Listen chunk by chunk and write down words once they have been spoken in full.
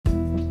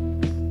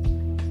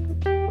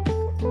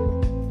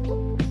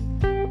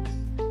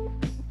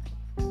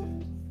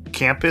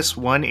Campus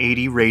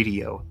 180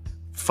 Radio.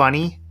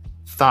 Funny,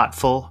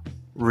 thoughtful,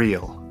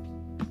 real.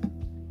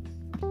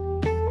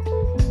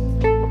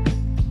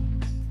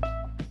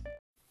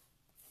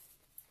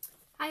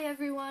 Hi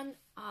everyone,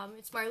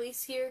 it's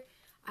Marlise here.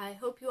 I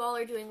hope you all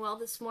are doing well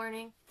this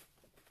morning.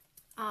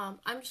 I'm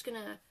just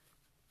going to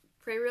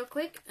pray real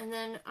quick and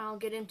then I'll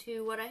get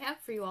into what I have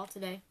for you all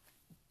today.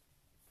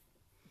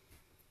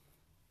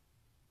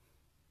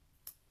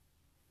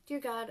 Dear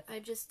God, I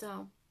just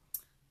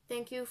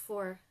thank you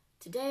for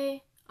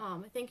today. I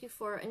thank you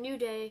for a new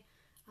day,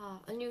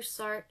 a new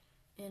start,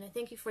 and I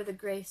thank you for the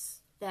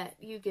grace that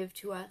you give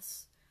to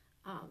us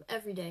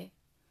every day.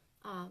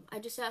 I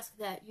just ask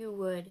that you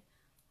would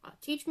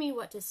teach me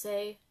what to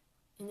say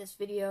in this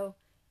video,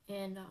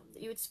 and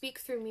that you would speak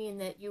through me,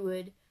 and that you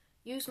would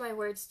use my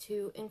words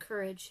to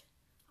encourage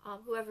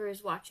whoever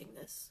is watching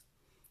this.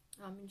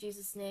 In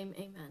Jesus' name,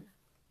 amen.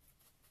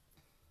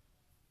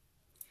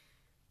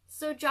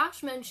 So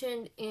Josh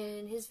mentioned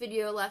in his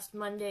video last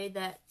Monday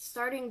that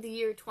starting the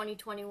year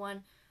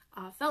 2021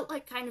 felt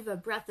like kind of a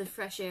breath of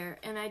fresh air,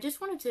 and I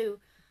just wanted to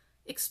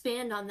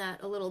expand on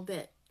that a little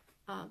bit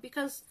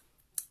because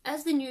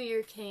as the new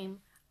year came,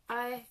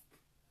 I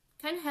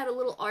kind of had a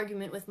little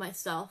argument with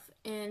myself,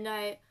 and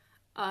I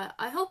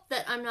hope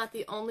that I'm not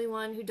the only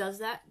one who does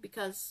that,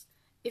 because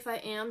if I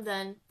am,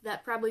 then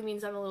that probably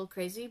means I'm a little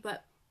crazy.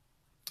 But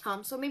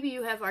so maybe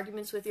you have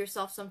arguments with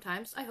yourself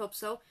sometimes. I hope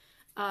so.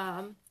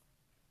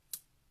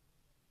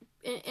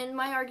 And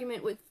my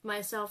argument with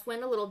myself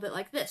went a little bit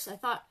like this. I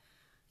thought,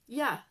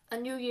 yeah, a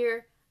new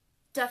year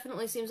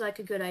definitely seems like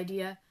a good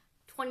idea.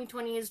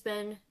 2020 has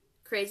been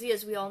crazy,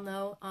 as we all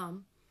know.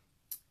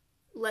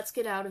 Let's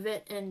get out of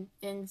it and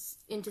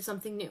into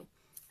something new.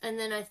 And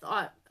then I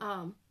thought,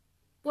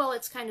 well,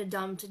 it's kind of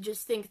dumb to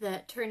just think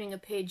that turning a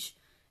page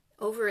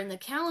over in the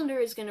calendar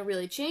is going to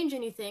really change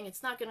anything.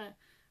 It's not going to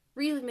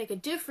really make a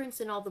difference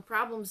in all the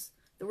problems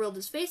the world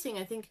is facing.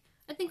 I think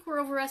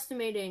we're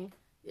overestimating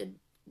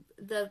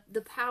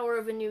the power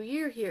of a new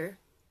year here.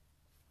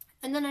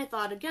 And then I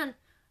thought again,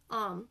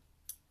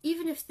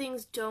 even if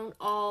things don't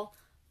all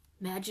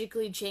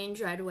magically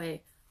change right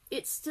away,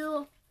 it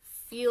still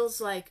feels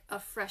like a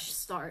fresh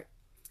start,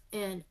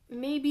 and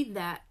maybe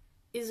that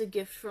is a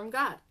gift from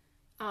God.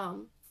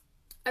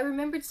 I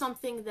remembered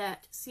something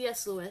that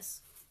C.S.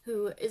 Lewis,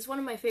 who is one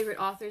of my favorite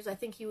authors, I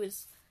think he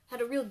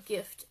had a real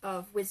gift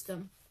of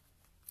wisdom.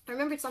 I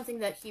remembered something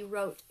that he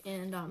wrote,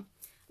 and I'm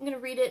going to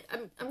read it.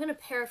 I'm going to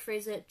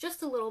paraphrase it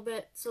just a little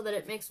bit so that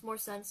it makes more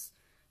sense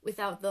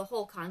without the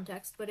whole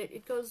context, but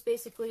it goes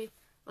basically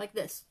like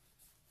this.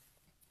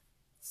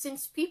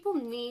 Since people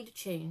need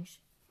change,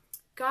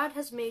 God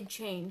has made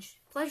change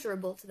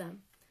pleasurable to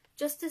them,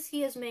 just as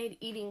he has made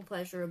eating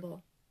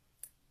pleasurable.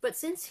 But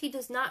since he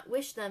does not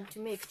wish them to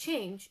make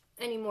change,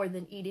 any more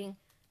than eating,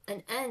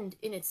 an end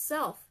in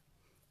itself,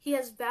 he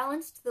has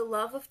balanced the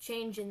love of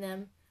change in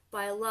them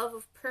by a love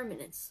of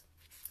permanence.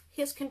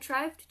 He has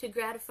contrived to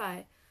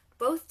gratify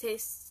both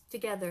tastes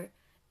together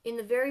in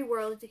the very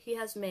world he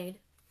has made,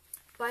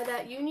 by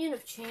that union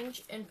of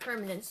change and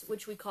permanence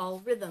which we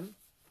call rhythm.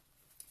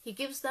 He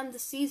gives them the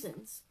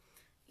seasons,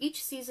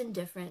 each season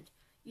different,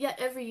 yet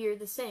every year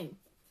the same,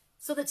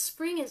 so that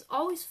spring is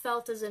always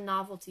felt as a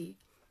novelty,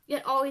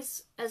 yet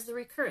always as the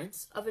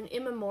recurrence of an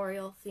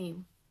immemorial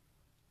theme.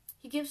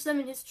 He gives them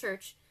in his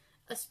church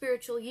a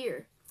spiritual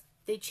year.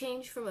 They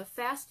change from a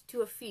fast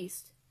to a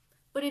feast,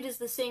 but it is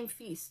the same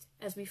feast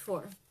as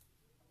before.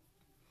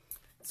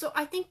 So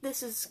I think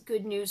this is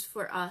good news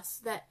for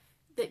us, that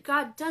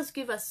God does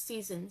give us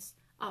seasons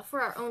for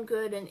our own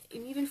good and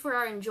even for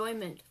our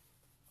enjoyment.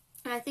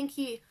 And I think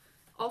he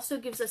also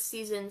gives us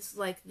seasons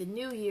like the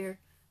new year,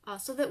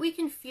 so that we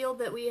can feel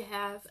that we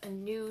have a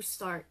new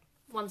start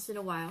once in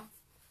a while.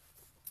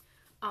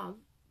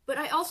 But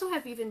I also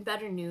have even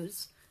better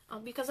news,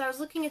 because I was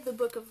looking at the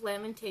book of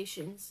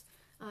Lamentations,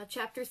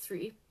 chapter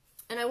 3,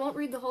 and I won't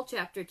read the whole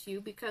chapter to you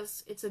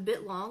because it's a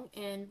bit long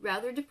and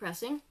rather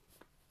depressing,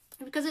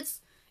 because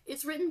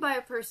it's written by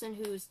a person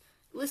who's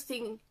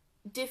listing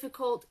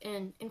difficult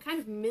and kind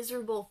of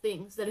miserable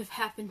things that have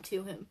happened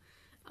to him.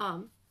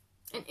 And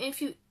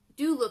if you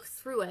do look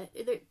through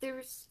it,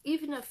 there's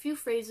even a few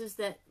phrases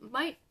that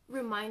might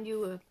remind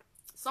you of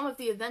some of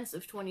the events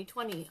of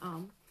 2020.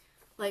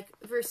 Like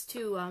verse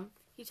 2,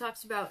 he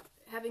talks about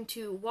having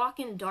to walk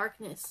in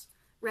darkness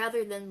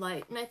rather than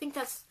light, and I think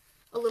that's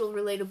a little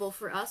relatable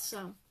for us.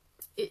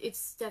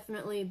 It's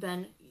definitely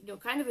been,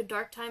 kind of a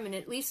dark time, and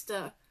at least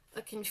a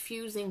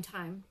confusing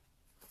time.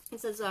 It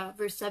says,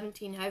 verse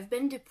 17, I've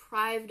been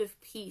deprived of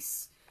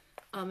peace.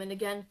 And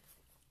again,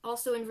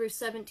 also in verse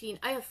 17,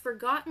 I have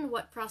forgotten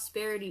what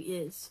prosperity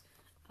is.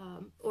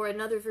 Or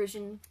another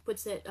version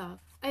puts it,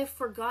 I have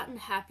forgotten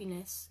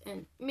happiness.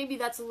 And maybe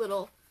that's a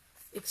little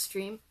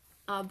extreme,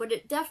 but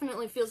it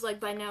definitely feels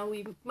like by now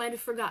we might have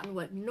forgotten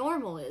what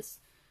normal is.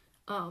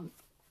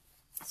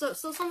 So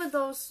some of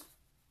those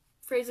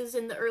phrases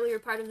in the earlier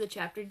part of the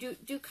chapter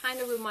do kind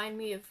of remind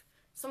me of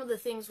some of the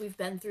things we've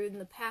been through in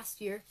the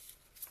past year.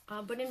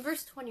 But in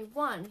verse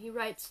 21, he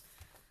writes,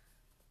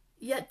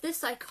 Yet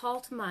this I call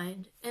to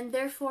mind, and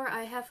therefore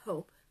I have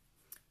hope.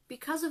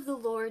 Because of the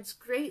Lord's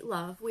great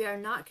love, we are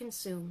not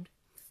consumed,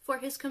 for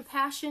his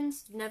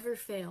compassions never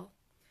fail.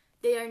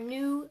 They are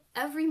new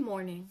every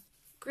morning.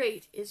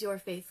 Great is your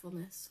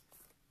faithfulness.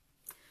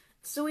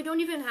 So we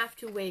don't even have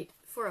to wait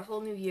for a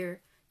whole new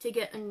year to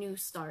get a new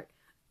start,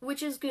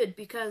 which is good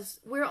because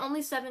we're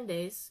only 7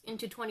 days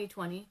into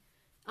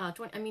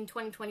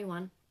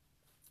 2021,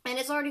 and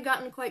it's already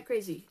gotten quite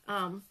crazy.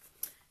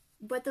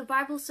 But the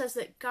Bible says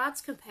that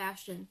God's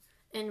compassion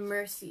and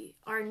mercy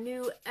are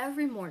new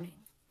every morning.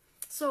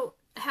 So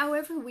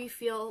however we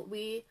feel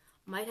we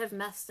might have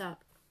messed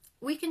up,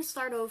 we can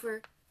start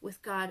over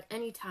with God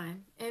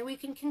anytime, and we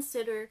can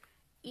consider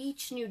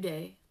each new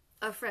day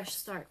a fresh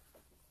start.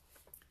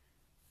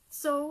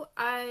 So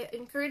I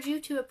encourage you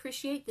to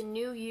appreciate the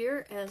new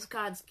year as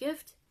God's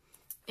gift,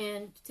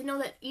 and to know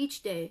that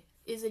each day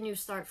is a new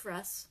start for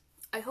us.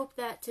 I hope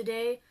that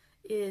today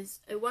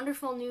is a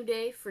wonderful new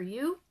day for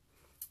you.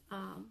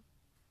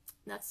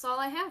 That's all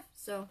I have.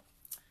 So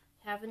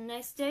have a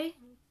nice day.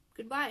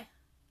 Goodbye.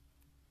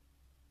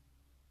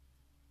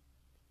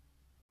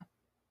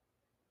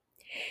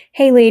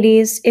 Hey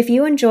ladies, if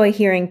you enjoy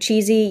hearing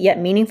cheesy yet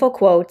meaningful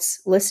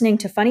quotes, listening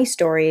to funny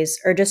stories,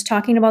 or just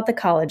talking about the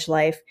college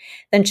life,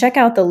 then check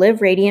out the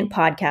Live Radiant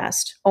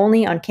podcast,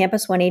 only on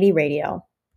Campus 180 Radio.